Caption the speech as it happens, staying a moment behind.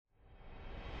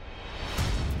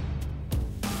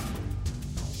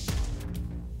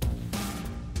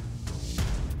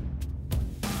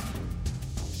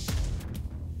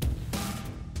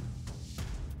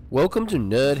Welcome to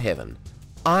Nerd Heaven.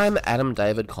 I'm Adam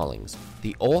David Collins,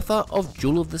 the author of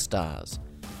Jewel of the Stars,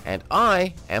 and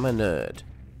I am a nerd.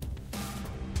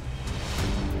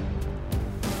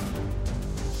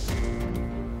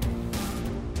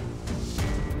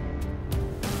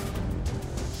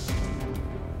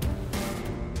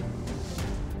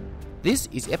 This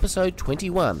is episode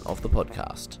 21 of the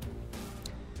podcast.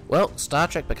 Well, Star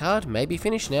Trek Picard may be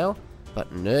finished now,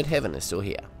 but Nerd Heaven is still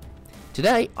here.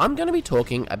 Today, I'm going to be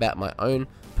talking about my own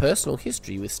personal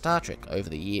history with Star Trek over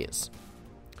the years.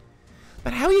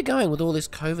 But how are you going with all this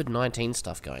COVID-19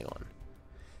 stuff going on?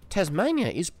 Tasmania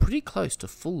is pretty close to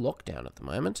full lockdown at the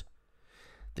moment.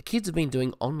 The kids have been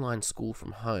doing online school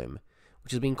from home,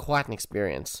 which has been quite an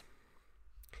experience.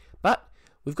 But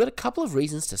we've got a couple of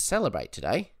reasons to celebrate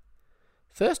today.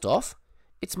 First off,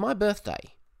 it's my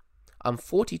birthday. I'm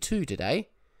 42 today,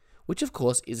 which of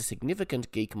course is a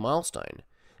significant geek milestone,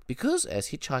 because as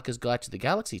Hitchhiker's Guide to the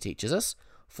Galaxy teaches us,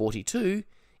 42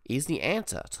 is the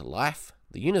answer to life,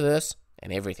 the universe,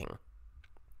 and everything.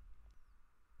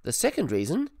 The second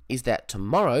reason is that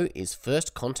tomorrow is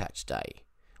First Contact Day,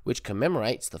 which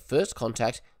commemorates the first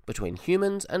contact between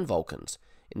humans and Vulcans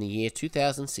in the year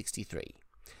 2063,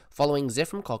 following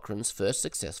Zefram Cochrane's first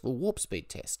successful warp speed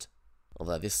test.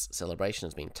 Although this celebration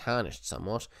has been tarnished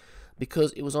somewhat,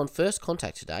 because it was on First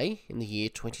Contact Day in the year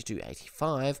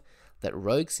 2285 that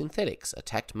Rogue Synthetics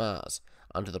attacked Mars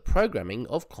under the programming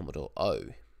of Commodore O.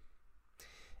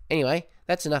 Anyway,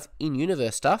 that's enough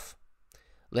in-universe stuff.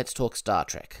 Let's talk Star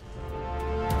Trek.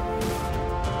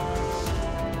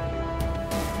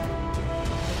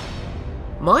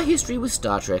 My history with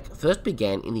Star Trek first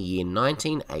began in the year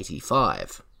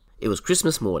 1985. It was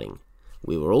Christmas morning.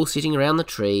 We were all sitting around the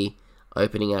tree,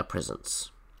 opening our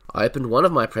presents. I opened one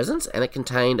of my presents and it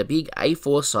contained a big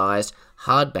A4-sized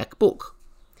hardback book.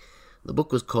 The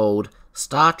book was called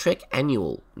Star Trek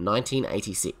Annual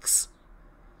 1986.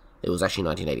 It was actually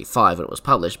 1985 when it was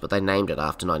published, but they named it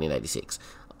after 1986.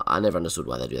 I never understood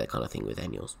why they do that kind of thing with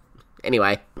annuals.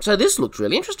 Anyway, so this looked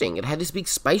really interesting. It had this big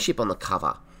spaceship on the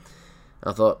cover.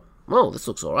 I thought, well, this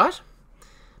looks alright.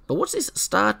 But what's this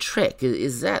Star Trek?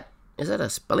 Is that a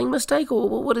spelling mistake, or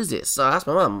what is this? So I asked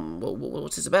my mum,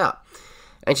 what's this about?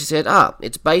 And she said,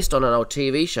 it's based on an old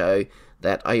TV show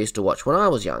that I used to watch when I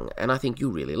was young, and I think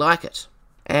you'll really like it.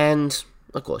 And,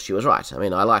 of course, she was right. I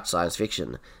mean, I liked science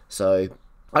fiction, so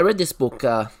I read this book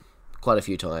quite a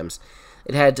few times.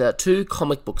 It had two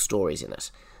comic book stories in it.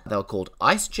 They were called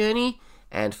Ice Journey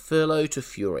and Furlough to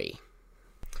Fury.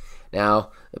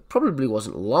 Now, it probably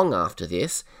wasn't long after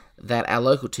this that our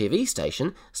local TV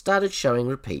station started showing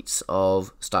repeats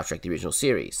of Star Trek the Original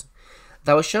Series.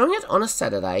 They were showing it on a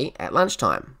Saturday at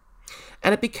lunchtime,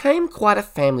 and it became quite a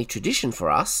family tradition for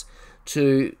us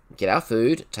to get our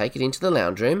food, take it into the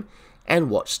lounge room, and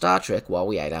watch Star Trek while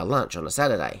we ate our lunch on a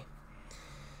Saturday.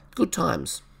 Good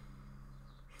times.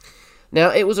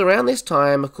 Now, it was around this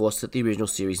time, of course, that the original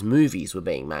series movies were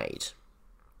being made.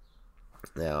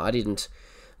 Now, I didn't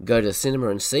go to the cinema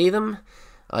and see them.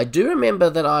 I do remember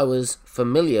that I was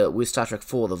familiar with Star Trek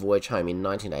IV: The Voyage Home in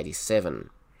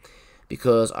 1987,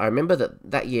 because I remember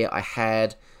that year I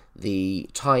had the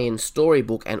tie-in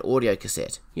storybook and audio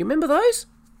cassette. You remember those?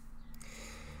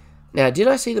 Now, did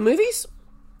I see the movies?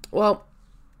 Well,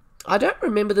 I don't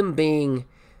remember them being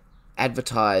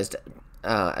advertised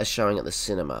as showing at the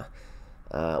cinema.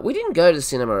 We didn't go to the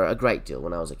cinema a great deal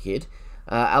when I was a kid.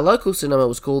 Our local cinema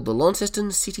was called the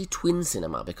Launceston City Twin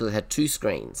Cinema because it had two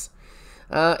screens.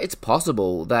 It's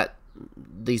possible that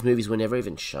these movies were never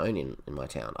even shown in my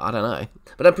town. I don't know.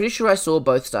 But I'm pretty sure I saw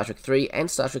both Star Trek 3 and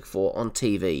Star Trek 4 on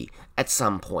TV at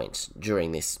some point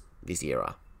during this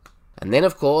era. And then,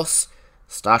 of course,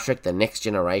 Star Trek The Next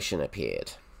Generation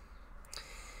appeared.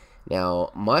 Now,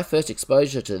 my first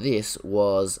exposure to this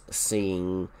was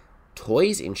seeing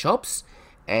toys in shops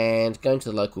and going to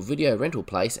the local video rental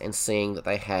place and seeing that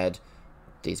they had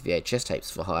these VHS tapes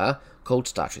for hire called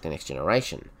Star Trek The Next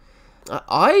Generation.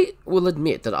 I will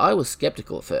admit that I was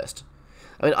skeptical at first.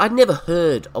 I mean, I'd never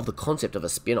heard of the concept of a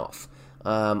spin-off.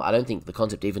 I don't think the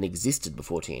concept even existed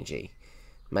before TNG.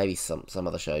 Maybe some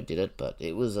other show did it, but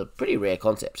it was a pretty rare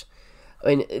concept. I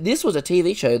mean, this was a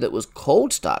TV show that was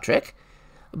called Star Trek,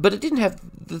 but it didn't have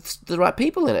the right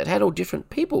people in it. It had all different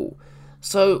people.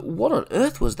 So what on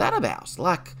earth was that about?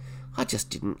 Like, I just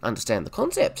didn't understand the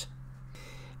concept.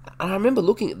 And I remember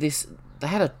looking at this. They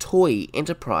had a toy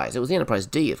Enterprise. It was the Enterprise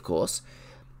D, of course,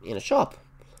 in a shop.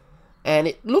 And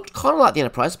it looked kind of like the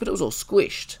Enterprise, but it was all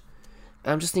squished.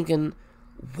 And I'm just thinking,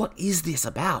 what is this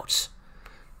about?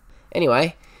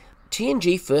 Anyway,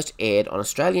 TNG first aired on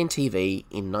Australian TV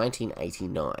in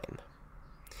 1989.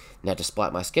 Now,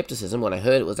 despite my skepticism, when I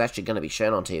heard it was actually going to be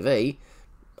shown on TV,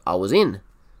 I was in.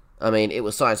 I mean, it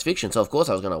was science fiction, so of course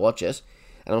I was going to watch it.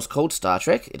 And it was called Star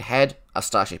Trek. It had a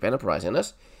Starship Enterprise in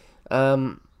it.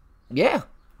 Yeah,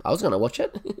 I was going to watch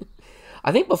it.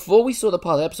 I think before we saw the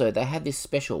pilot episode, they had this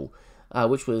special,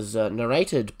 which was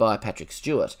narrated by Patrick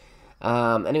Stewart.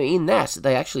 And in that,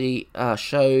 they actually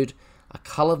showed a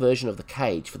colour version of the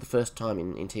Cage for the first time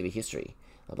in TV history,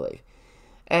 I believe.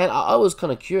 And I was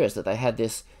kind of curious that they had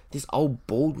this old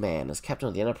bald man as captain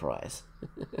of the Enterprise.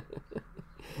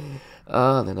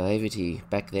 The naivety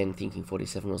back then, thinking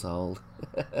 47 was old.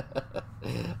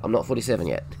 I'm not 47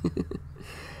 yet.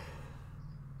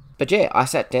 But yeah, I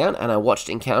sat down and I watched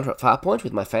Encounter at Farpoint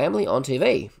with my family on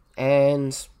TV.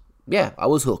 And yeah, I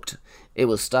was hooked. It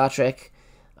was Star Trek.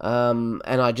 And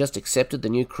I just accepted the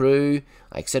new crew.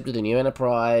 I accepted the new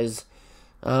Enterprise.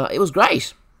 It was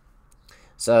great.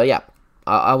 So yeah,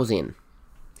 I was in.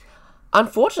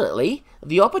 Unfortunately,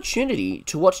 the opportunity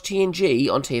to watch TNG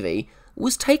on TV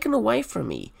was taken away from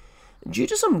me due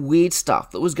to some weird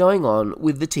stuff that was going on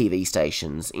with the TV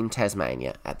stations in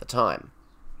Tasmania at the time.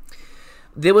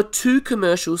 There were 2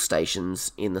 commercial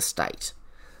stations in the state.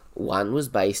 One was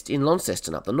based in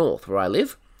Launceston up the north, where I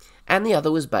live, and the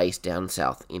other was based down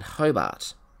south in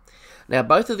Hobart. Now,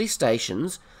 both of these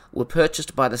stations were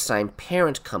purchased by the same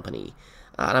parent company,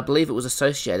 and I believe it was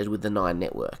associated with the Nine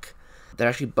network. They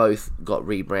actually both got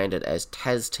rebranded as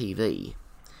Tas TV.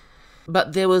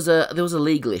 But there was a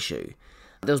legal issue.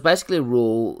 There was basically a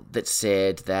rule that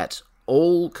said that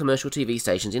all commercial TV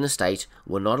stations in a state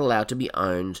were not allowed to be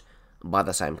owned by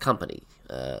the same company,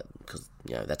 because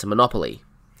that's a monopoly.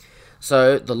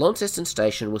 So the Launceston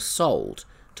station was sold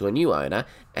to a new owner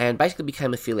and basically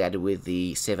became affiliated with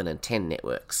the 7 and 10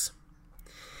 networks.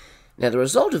 Now, the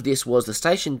result of this was the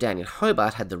station down in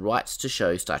Hobart had the rights to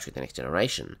show Star Trek The Next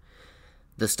Generation.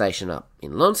 The station up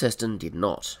in Launceston did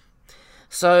not.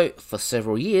 So, for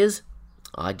several years,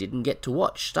 I didn't get to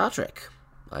watch Star Trek.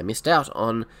 I missed out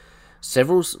on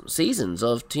several seasons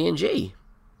of TNG.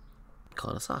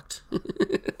 Kind of sucked.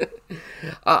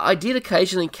 I did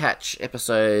occasionally catch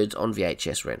episodes on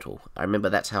VHS rental. I remember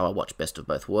that's how I watched Best of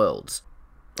Both Worlds.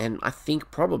 And I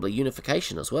think probably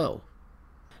Unification as well.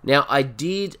 Now, I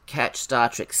did catch Star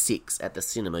Trek 6 at the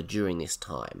cinema during this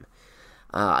time.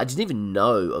 I didn't even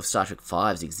know of Star Trek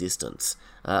 5's existence.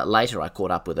 Later, I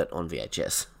caught up with it on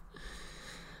VHS.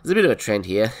 There's a bit of a trend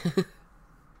here.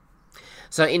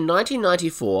 So, in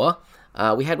 1994,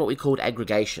 we had what we called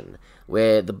aggregation,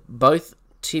 where both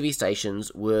TV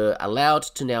stations were allowed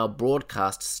to now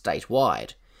broadcast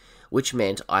statewide, which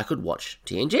meant I could watch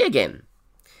TNG again.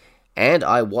 And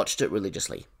I watched it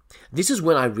religiously. This is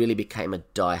when I really became a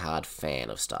die-hard fan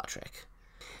of Star Trek.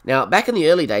 Now, back in the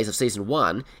early days of Season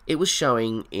 1, it was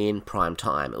showing in prime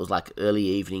time. It was like early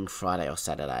evening, Friday or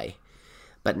Saturday.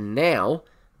 But now,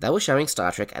 they were showing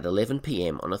Star Trek at 11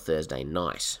 PM on a Thursday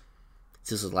night.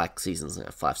 This was like Seasons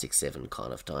 5, 6, 7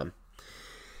 kind of time.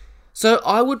 So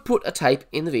I would put a tape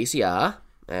in the VCR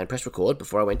and press record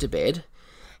before I went to bed.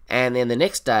 And then the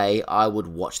next day, I would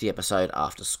watch the episode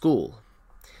after school.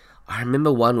 I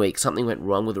remember one week something went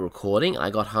wrong with the recording. I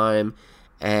got home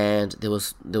and there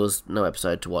was no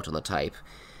episode to watch on the tape.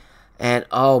 And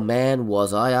oh man,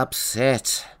 was I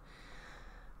upset.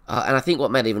 And I think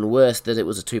what made it even worse that it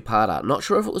was a 2-parter. Not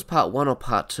sure if it was part 1 or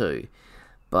part 2,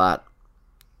 but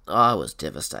I was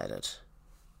devastated.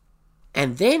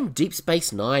 And then Deep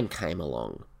Space Nine came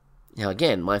along. Now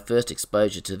again, my first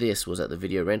exposure to this was at the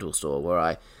video rental store where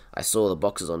I saw the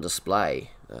boxes on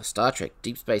display. Star Trek,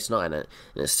 Deep Space Nine, and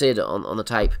it said on the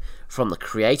tape, from the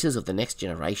creators of The Next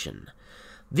Generation.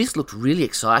 This looked really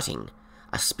exciting.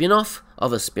 A spin-off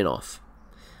of a spin-off.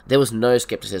 There was no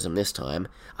skepticism this time.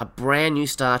 A brand new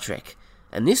Star Trek.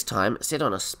 And this time, set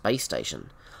on a space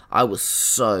station. I was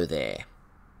so there.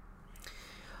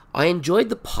 I enjoyed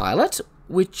the pilot,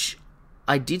 which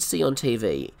I did see on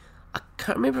TV. I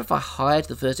can't remember if I hired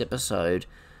the first episode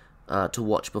to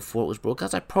watch before it was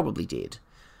broadcast. I probably did.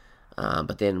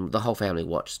 But then the whole family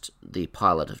watched the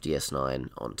pilot of DS9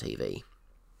 on TV.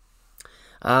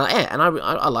 And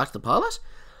I liked the pilot,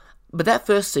 but that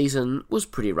first season was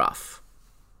pretty rough.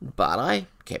 But I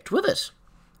kept with it,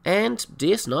 and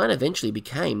DS9 eventually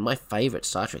became my favourite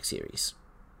Star Trek series,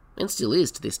 and still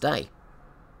is to this day.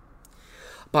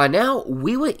 By now,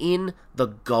 we were in the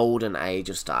golden age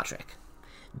of Star Trek.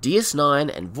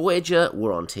 DS9 and Voyager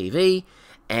were on TV,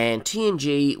 and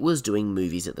TNG was doing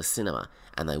movies at the cinema,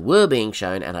 and they were being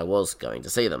shown, and I was going to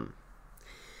see them.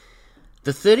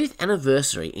 The 30th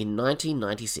anniversary in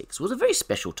 1996 was a very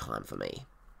special time for me.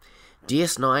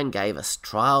 DS9 gave us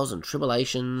Trials and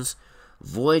Tribulations,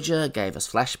 Voyager gave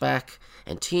us Flashback,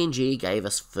 and TNG gave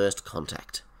us First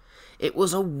Contact. It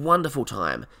was a wonderful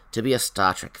time to be a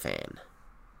Star Trek fan.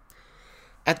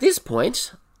 At this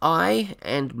point, I,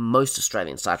 and most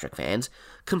Australian Star Trek fans,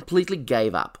 completely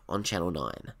gave up on Channel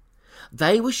 9.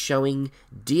 They were showing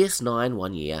DS9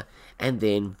 one year, and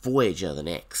then Voyager the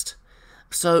next.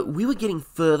 So we were getting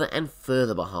further and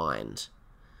further behind.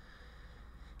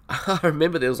 I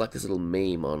remember there was like this little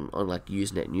meme on like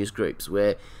Usenet news groups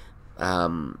where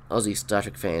Aussie Star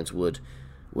Trek fans would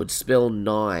spell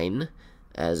 9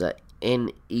 as a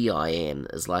N-E-I-N,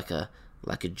 as like a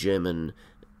German.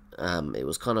 It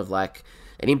was kind of like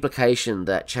an implication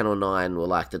that Channel 9 were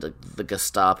like the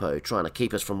Gestapo trying to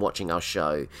keep us from watching our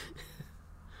show.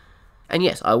 And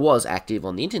yes, I was active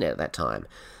on the internet at that time,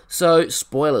 so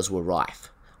spoilers were rife.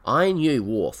 I knew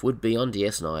Worf would be on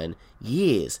DS9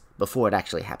 years before it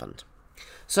actually happened.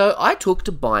 So I took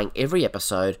to buying every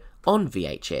episode on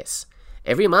VHS.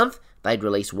 Every month, they'd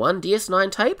release one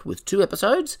DS9 tape with 2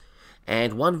 episodes,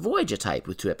 and one Voyager tape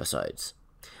with 2 episodes.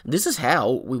 This is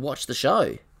how we watched the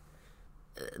show.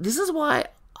 This is why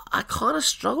I kind of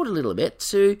struggled a little bit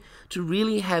to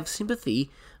really have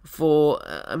sympathy for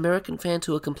American fans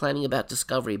who are complaining about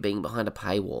Discovery being behind a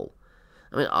paywall.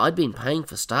 I mean, I'd been paying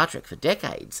for Star Trek for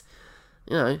decades.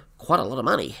 You know, quite a lot of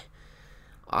money.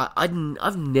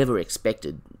 I've never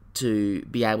expected to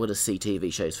be able to see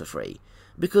TV shows for free,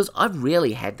 because I've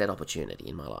rarely had that opportunity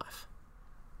in my life.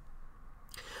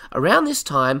 Around this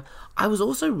time, I was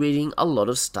also reading a lot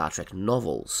of Star Trek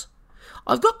novels.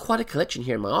 I've got quite a collection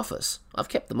here in my office. I've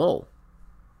kept them all.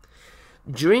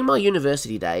 During my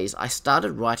university days, I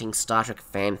started writing Star Trek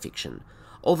fan fiction,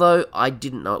 although I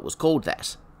didn't know it was called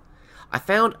that. I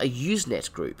found a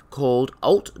Usenet group called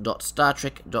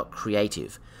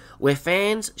alt.startrek.creative, where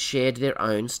fans shared their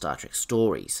own Star Trek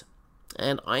stories,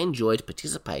 and I enjoyed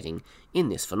participating in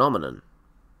this phenomenon.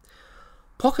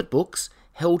 Pocketbooks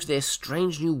held their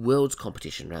Strange New Worlds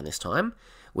competition around this time,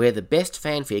 where the best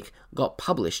fanfic got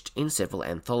published in several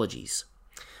anthologies.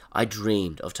 I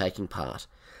dreamed of taking part,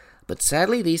 but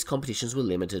sadly these competitions were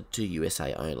limited to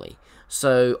USA only,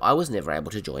 so I was never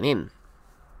able to join in.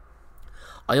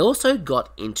 I also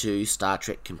got into Star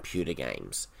Trek computer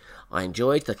games. I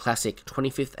enjoyed the classic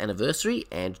 25th Anniversary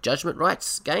and Judgment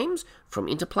Rights games from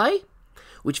Interplay,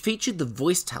 which featured the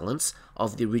voice talents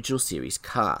of the original series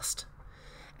cast.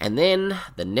 And then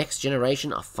the next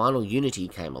generation of Final Unity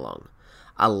came along.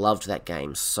 I loved that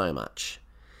game so much.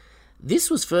 This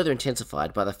was further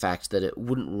intensified by the fact that it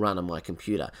wouldn't run on my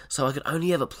computer, so I could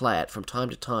only ever play it from time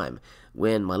to time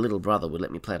when my little brother would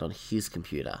let me play it on his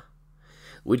computer.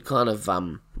 We'd kind of, I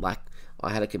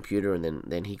had a computer and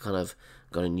then he kind of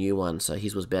got a new one, so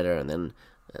his was better, and then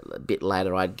a bit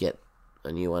later I'd get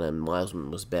a new one and mine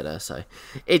was better, so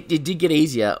it did get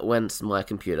easier once my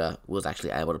computer was actually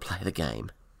able to play the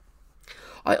game.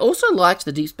 I also liked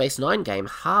the Deep Space Nine game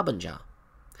Harbinger,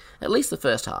 at least the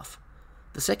first half.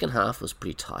 The second half was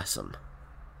pretty tiresome.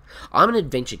 I'm an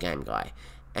adventure game guy,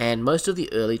 and most of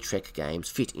the early Trek games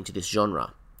fit into this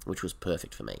genre, which was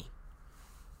perfect for me.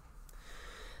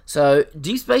 So,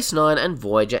 Deep Space Nine and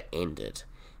Voyager ended,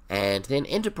 and then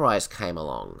Enterprise came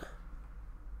along.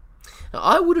 Now,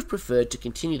 I would have preferred to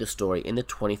continue the story in the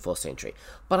 24th century,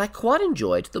 but I quite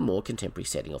enjoyed the more contemporary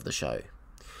setting of the show.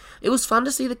 It was fun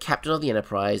to see the captain of the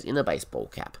Enterprise in a baseball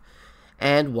cap,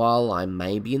 and while I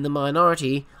may be in the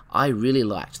minority, I really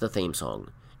liked the theme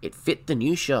song. It fit the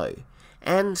new show,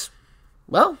 and,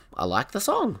 well, I liked the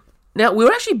song. Now, we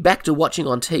were actually back to watching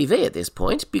on TV at this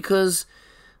point, because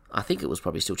I think it was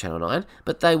probably still Channel 9,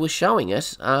 but they were showing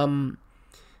it.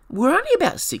 We're only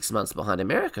about 6 months behind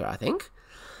America, I think.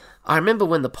 I remember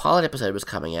when the pilot episode was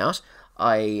coming out,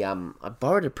 I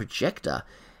borrowed a projector,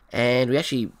 and we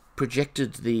actually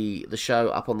projected the show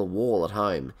up on the wall at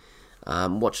home.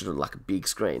 Watched it on like a big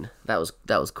screen. That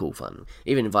was cool fun.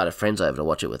 Even invited friends over to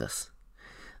watch it with us.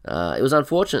 It was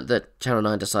unfortunate that Channel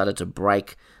 9 decided to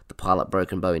break the pilot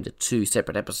Broken Bow into 2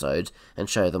 separate episodes and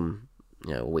show them,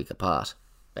 a week apart.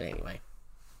 But anyway.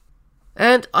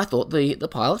 And I thought the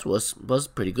pilot was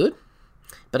pretty good.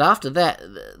 But after that,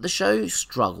 the show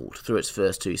struggled through its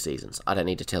first 2 seasons. I don't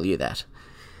need to tell you that.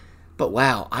 But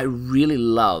wow, I really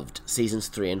loved seasons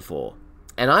 3 and 4.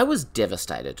 And I was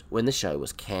devastated when the show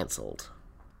was cancelled.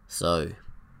 So,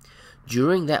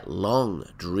 during that long,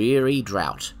 dreary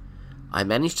drought, I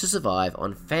managed to survive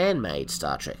on fan-made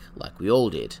Star Trek, like we all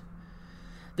did.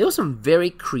 There were some very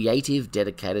creative,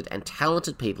 dedicated, and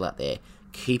talented people out there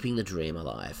keeping the dream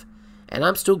alive. And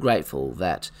I'm still grateful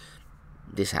that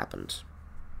this happened.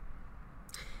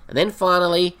 And then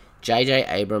finally, J.J.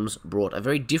 Abrams brought a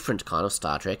very different kind of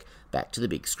Star Trek back to the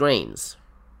big screens.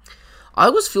 I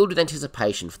was filled with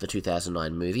anticipation for the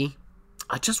 2009 movie.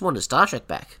 I just wanted Star Trek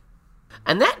back.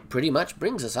 And that pretty much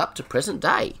brings us up to present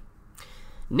day.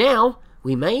 Now,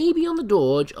 we may be on the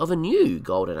doorge of a new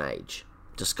golden age.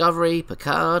 Discovery,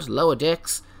 Picard, Lower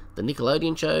Decks, the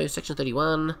Nickelodeon show, Section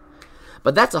 31.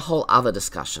 But that's a whole other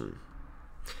discussion.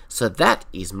 So that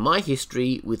is my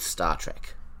history with Star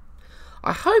Trek.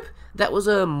 I hope that was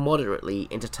a moderately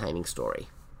entertaining story.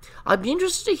 I'd be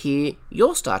interested to hear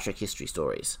your Star Trek history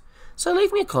stories. So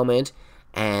leave me a comment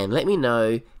and let me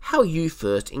know how you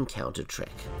first encountered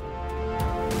Trek.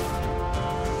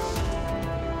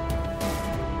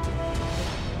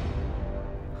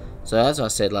 So as I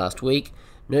said last week,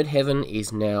 Nerd Heaven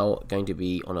is now going to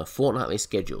be on a fortnightly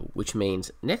schedule, which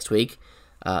means next week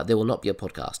there will not be a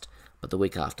podcast. But the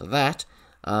week after that,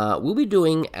 we'll be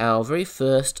doing our very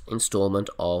first installment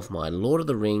of my Lord of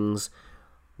the Rings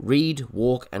Read,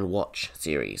 Walk and Watch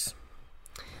series.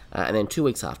 And then 2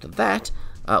 weeks after that,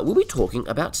 we'll be talking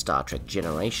about Star Trek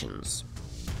Generations.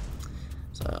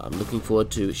 So I'm looking forward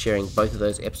to sharing both of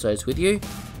those episodes with you.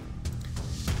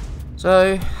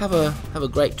 So have a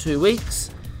great 2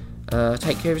 weeks.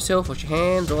 Take care of yourself, wash your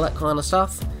hands, all that kind of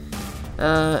stuff.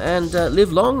 And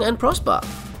live long and prosper.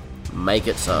 Make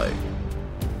it so.